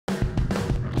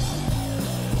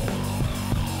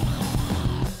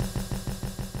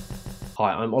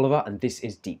Hi, I'm Oliver and this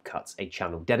is Deep Cuts, a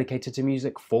channel dedicated to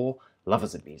music for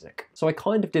lovers of music. So I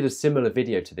kind of did a similar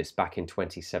video to this back in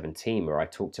 2017 where I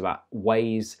talked about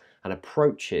ways and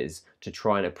approaches to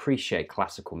try and appreciate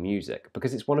classical music,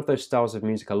 because it's one of those styles of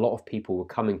music a lot of people were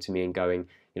coming to me and going,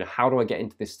 how do I get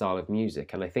into this style of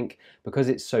music? And I think because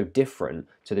it's so different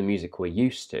to the music we're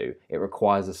used to, it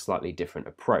requires a slightly different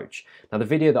approach. Now the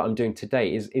video that I'm doing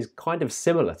today is kind of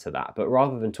similar to that, but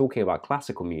rather than talking about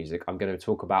classical music, I'm going to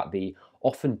talk about the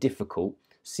often difficult,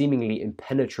 seemingly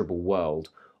impenetrable world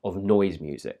of noise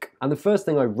music. And the first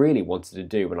thing I really wanted to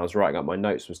do when I was writing up my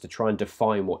notes was to try and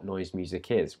define what noise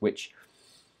music is, which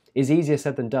is easier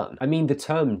said than done. I mean, the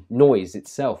term noise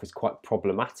itself is quite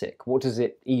problematic. What does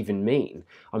it even mean?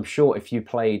 I'm sure if you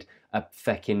played a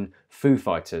feckin' Foo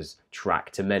Fighters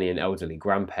track to many an elderly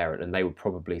grandparent, and they would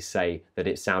probably say that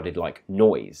it sounded like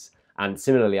noise. And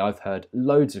similarly, I've heard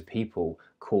loads of people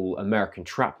call American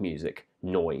trap music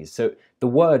noise. So the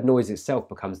word noise itself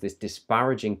becomes this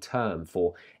disparaging term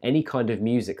for any kind of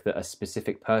music that a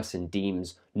specific person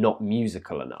deems not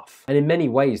musical enough. And in many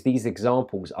ways, these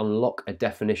examples unlock a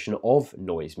definition of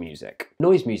noise music.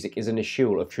 Noise music is an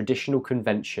eschewal of traditional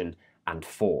convention and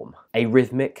form.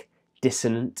 Arrhythmic,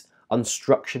 dissonant,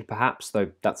 unstructured perhaps, though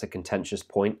that's a contentious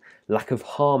point, lack of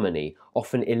harmony,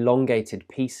 often elongated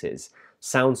pieces,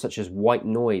 sounds such as white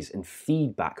noise and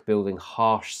feedback building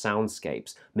harsh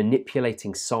soundscapes,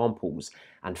 manipulating samples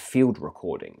and field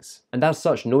recordings. And as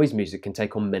such, noise music can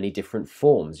take on many different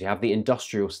forms. You have the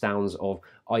industrial sounds of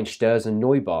Einstürzen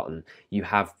Neubauten, you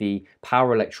have the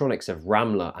power electronics of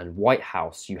Ramler and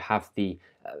Whitehouse, you have the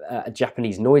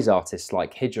Japanese noise artists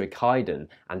like Hideo Kaiden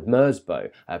and Merzbow,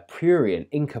 Prurient,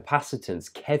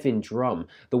 Incapacitants, Kevin Drum.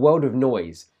 The world of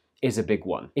noise is a big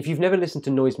one. If you've never listened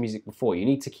to noise music before, you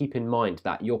need to keep in mind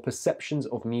that your perceptions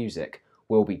of music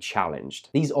will be challenged.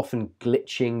 These often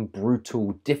glitching,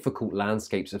 brutal, difficult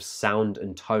landscapes of sound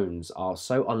and tones are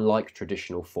so unlike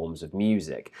traditional forms of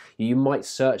music. You might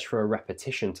search for a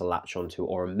repetition to latch onto,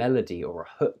 or a melody or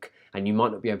a hook, and you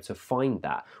might not be able to find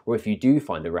that. Or if you do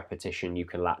find a repetition you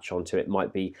can latch onto, it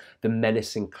might be the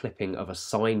menacing clipping of a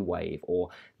sine wave, or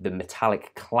the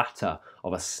metallic clatter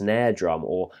of a snare drum,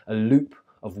 or a loop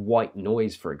of white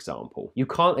noise, for example. You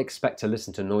can't expect to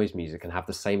listen to noise music and have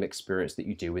the same experience that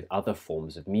you do with other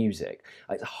forms of music.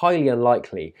 It's highly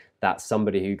unlikely that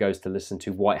somebody who goes to listen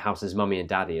to Whitehouse's Mummy and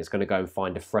Daddy is going to go and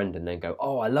find a friend and then go,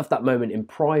 oh, I love that moment in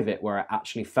private where I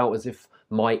actually felt as if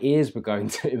my ears were going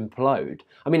to implode.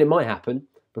 I mean, it might happen,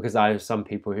 because I have some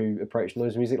people who approach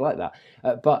noise music like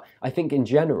that. But I think in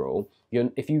general,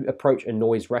 if you approach a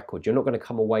noise record, you're not going to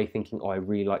come away thinking, oh, I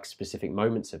really like specific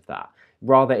moments of that.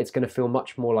 Rather, it's going to feel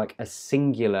much more like a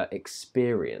singular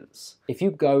experience. If you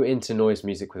go into noise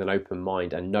music with an open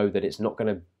mind and know that it's not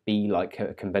going to be like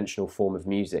a conventional form of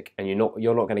music, and you're not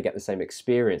going to get the same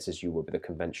experience as you would with a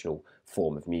conventional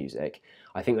form of music,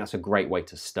 I think that's a great way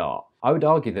to start. I would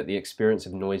argue that the experience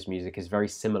of noise music is very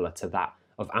similar to that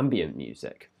of ambient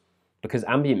music, because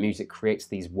ambient music creates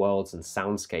these worlds and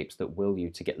soundscapes that will you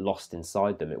to get lost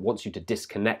inside them. It wants you to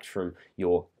disconnect from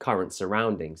your current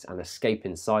surroundings and escape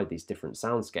inside these different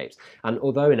soundscapes. And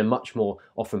although in a much more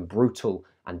often brutal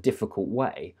and difficult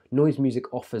way, noise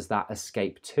music offers that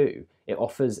escape too. It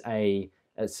offers a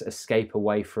escape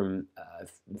away from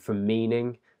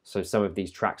meaning. So some of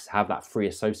these tracks have that free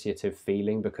associative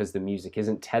feeling because the music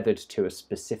isn't tethered to a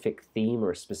specific theme or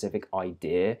a specific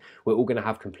idea. We're all going to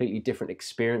have completely different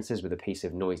experiences with a piece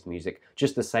of noise music,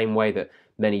 just the same way that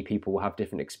many people will have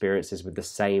different experiences with the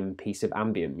same piece of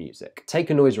ambient music. Take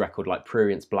a noise record like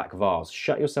Prurient's Black Vase,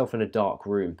 shut yourself in a dark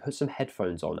room, put some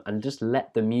headphones on, and just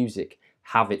let the music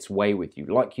have its way with you,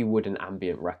 like you would an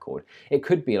ambient record. It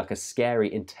could be like a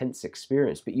scary, intense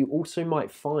experience, but you also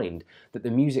might find that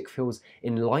the music feels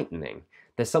enlightening.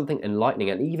 There's something enlightening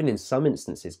and even in some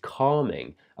instances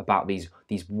calming about these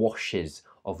washes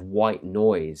of white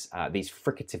noise, these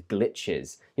fricative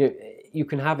glitches. You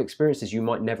can have experiences you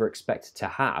might never expect to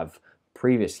have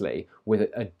previously with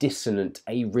a dissonant,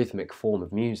 arrhythmic form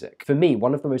of music. For me,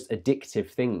 one of the most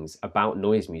addictive things about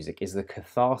noise music is the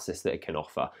catharsis that it can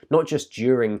offer, not just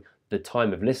during the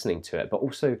time of listening to it, but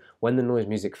also when the noise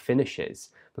music finishes,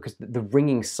 because the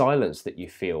ringing silence that you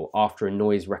feel after a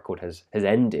noise record has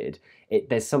ended,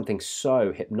 there's something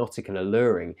so hypnotic and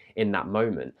alluring in that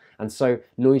moment. And so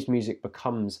noise music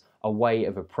becomes a way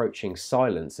of approaching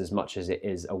silence as much as it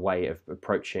is a way of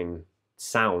approaching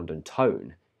sound and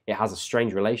tone. It has a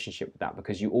strange relationship with that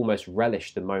because you almost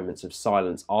relish the moments of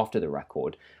silence after the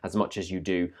record as much as you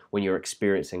do when you're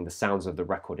experiencing the sounds of the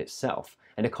record itself.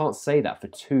 and I can't say that for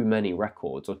too many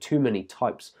records or too many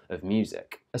types of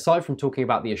music. Aside from talking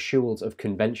about the assures of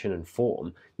convention and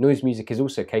form, noise music is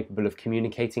also capable of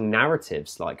communicating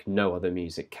narratives like no other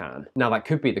music can. Now, that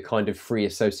could be the kind of free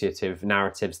associative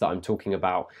narratives that I'm talking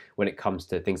about when it comes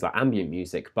to things like ambient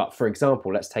music, but for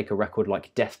example, let's take a record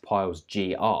like Death Pile's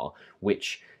GR,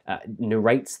 which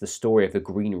narrates the story of the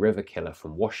Green River Killer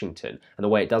from Washington, and the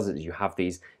way it does it is you have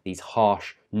these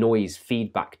harsh noise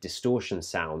feedback distortion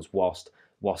sounds whilst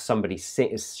somebody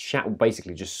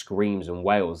basically just screams and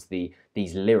wails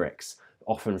these lyrics,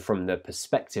 often from the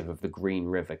perspective of the Green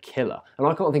River Killer. And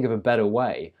I can't think of a better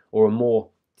way or a more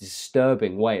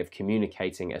disturbing way of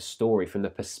communicating a story from the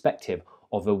perspective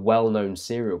of a well-known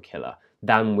serial killer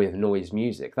than with noise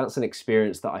music. That's an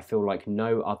experience that I feel like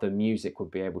no other music would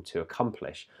be able to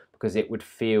accomplish, because it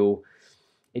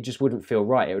just wouldn't feel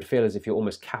right. It would feel as if you're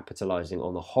almost capitalizing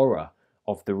on the horror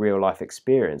of the real life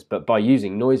experience. But by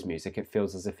using noise music, it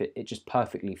feels as if it just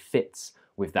perfectly fits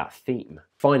with that theme.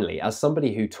 Finally, as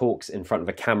somebody who talks in front of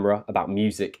a camera about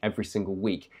music every single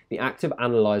week, the act of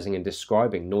analysing and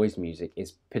describing noise music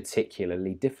is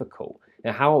particularly difficult.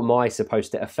 Now, how am I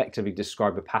supposed to effectively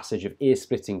describe a passage of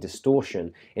ear-splitting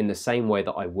distortion in the same way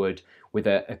that I would with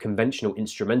a conventional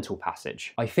instrumental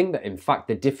passage? I think that, in fact,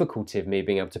 the difficulty of me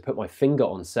being able to put my finger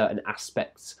on certain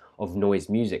aspects of noise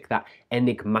music, that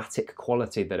enigmatic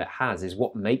quality that it has, is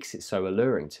what makes it so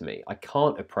alluring to me. I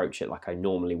can't approach it like I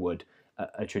normally would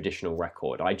a traditional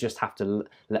record. I just have to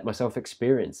let myself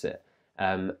experience it.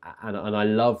 And I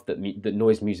love that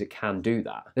noise music can do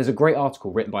that. There's a great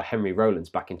article written by Henry Rollins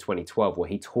back in 2012 where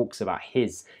he talks about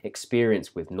his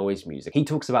experience with noise music. He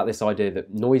talks about this idea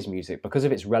that noise music, because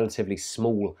of its relatively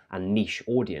small and niche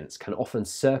audience, can often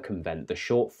circumvent the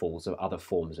shortfalls of other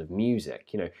forms of music.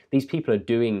 You know, these people are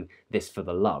doing this for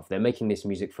the love. They're making this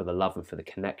music for the love and for the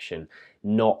connection,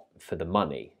 not for the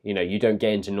money. You know, you don't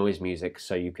get into noise music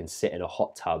so you can sit in a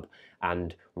hot tub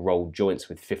and roll joints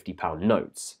with £50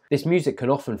 notes. This music can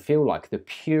often feel like the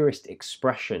purest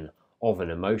expression of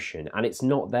an emotion, and it's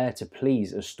not there to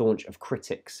please a staunch of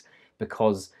critics,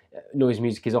 because noise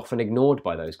music is often ignored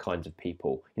by those kinds of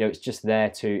people. You know, it's just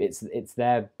there it's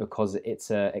there because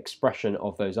it's an expression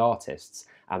of those artists,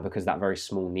 and because that very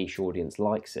small niche audience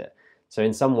likes it. So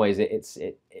in some ways,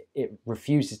 it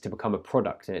refuses to become a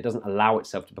product, and it doesn't allow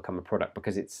itself to become a product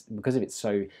because it's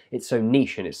so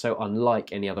niche and it's so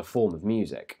unlike any other form of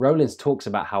music. Rollins talks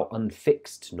about how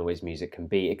unfixed noise music can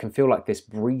be. It can feel like this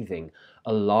breathing,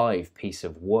 alive piece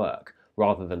of work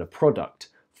rather than a product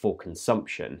for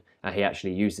consumption. He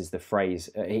actually uses the phrase,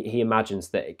 he imagines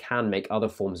that it can make other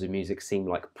forms of music seem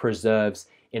like preserves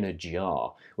in a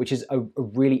jar, which is a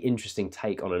really interesting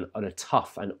take on a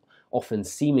tough and often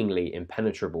seemingly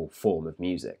impenetrable form of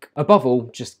music. Above all,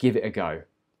 just give it a go.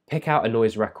 Pick out a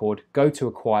noise record, go to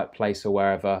a quiet place or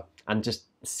wherever, and just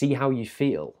see how you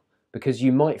feel. Because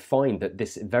you might find that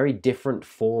this very different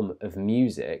form of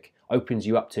music opens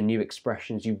you up to new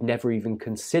expressions you've never even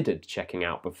considered checking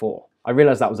out before. I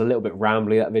realise that was a little bit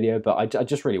rambly, that video, but I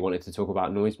just really wanted to talk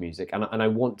about noise music, and I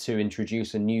want to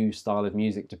introduce a new style of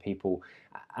music to people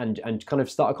and kind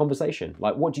of start a conversation.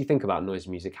 Like, what do you think about noise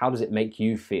music? How does it make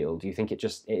you feel? Do you think it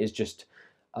is just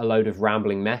a load of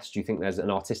rambling mess? Do you think there's an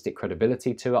artistic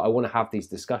credibility to it? I want to have these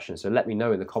discussions, so let me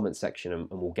know in the comments section and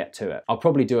we'll get to it. I'll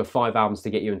probably do a 5 albums to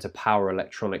get you into power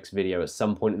electronics video at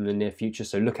some point in the near future,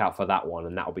 so look out for that one,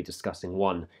 and that will be discussing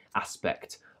one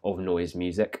aspect of noise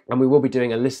music. And we will be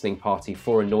doing a listening party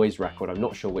for a noise record. I'm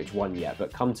not sure which one yet,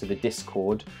 but come to the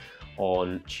Discord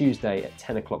on Tuesday at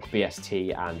 10 o'clock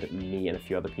BST, and me and a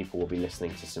few other people will be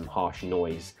listening to some harsh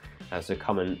noise. So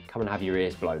come and have your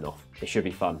ears blown off. It should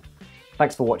be fun.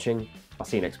 Thanks for watching. I'll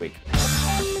see you next week.